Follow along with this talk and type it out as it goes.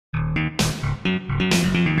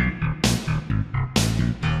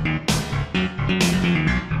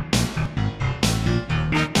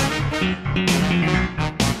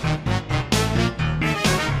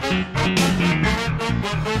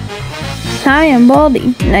Hi, I'm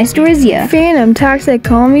Baldy. Nice to Rizz ya. Phantom Toxic,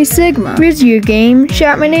 call me Sigma. Rizz your game,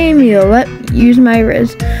 shout my name, you'll let me use my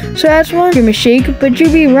Rizz. So that's one, give me shake, but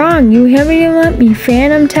you be wrong, you haven't even let me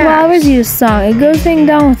Phantom Tox. Well, Rizz you a song, it goes ding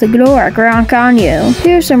dong with the glory gronk on you.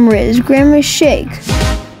 Here's some Rizz, Grandma Shake.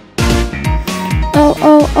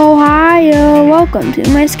 Oh, Ohio, welcome to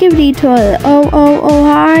my skibbity toilet. Oh,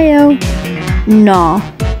 Ohio. Nah.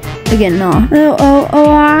 Again, nah. Oh,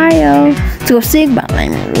 Ohio. So Sigma,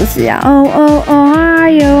 oh,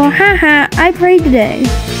 Ohio. Haha, I prayed today.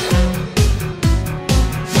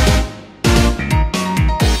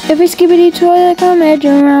 Every skibbity toilet come edge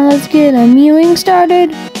around, let's get a mewing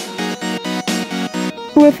started.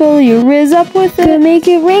 Fill your Rizz up with it, make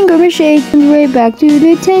it ring or shake, and right back to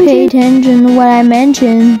detention. Pay attention to what I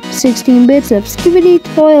mentioned. 16 bits of skibbity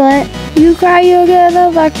toilet. You cry, you'll get a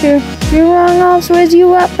lecture. You're wrong, I'll Rizz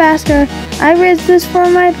you up faster. I Rizz this for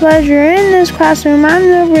my pleasure. In this classroom, I'm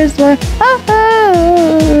the Rizzler.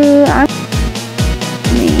 Oh, I'm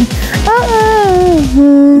me.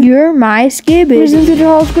 Oh, you're my skibbity. Rizz into the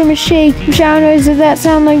hall, scream a shake. Shout noises that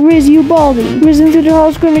sound like Rizz, you baldy. Rizz into the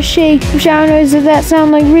hall, scream a shake. Shout noises that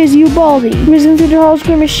sound like Rizz, you baldy. Rizz into the hall,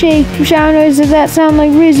 scream a shake. Shout noises that sound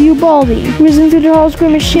like Rizz, you baldy. Rizz into the hall,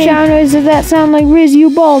 scream a shake. Shout noises that sound like Rizz, you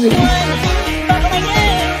baldy.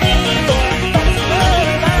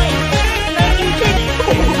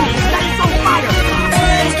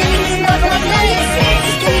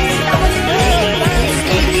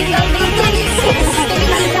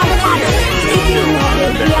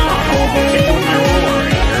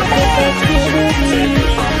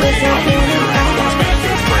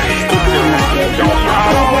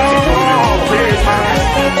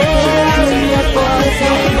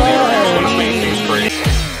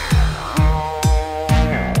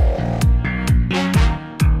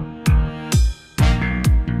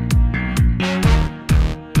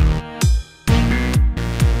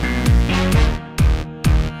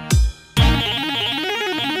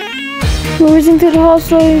 We're whizzing through the hall,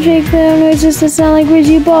 slowly shake the noises that sound like Rizz,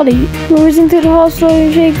 you baldy. We're whizzing through the hall,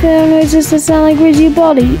 slowly shake the noises that sound like Rizz, you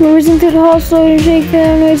baldy. We're whizzing through the hall, slowly shake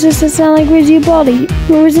the noises that sound like Rizz, you baldy.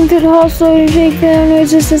 We're whizzing through the hall, slowly shake the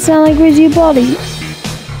noises that sound like Rizz, you baldy.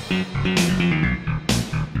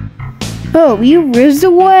 Oh, you Rizzed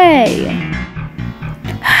away.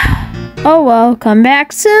 Oh well, come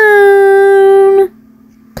back soon.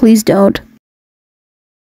 Please don't.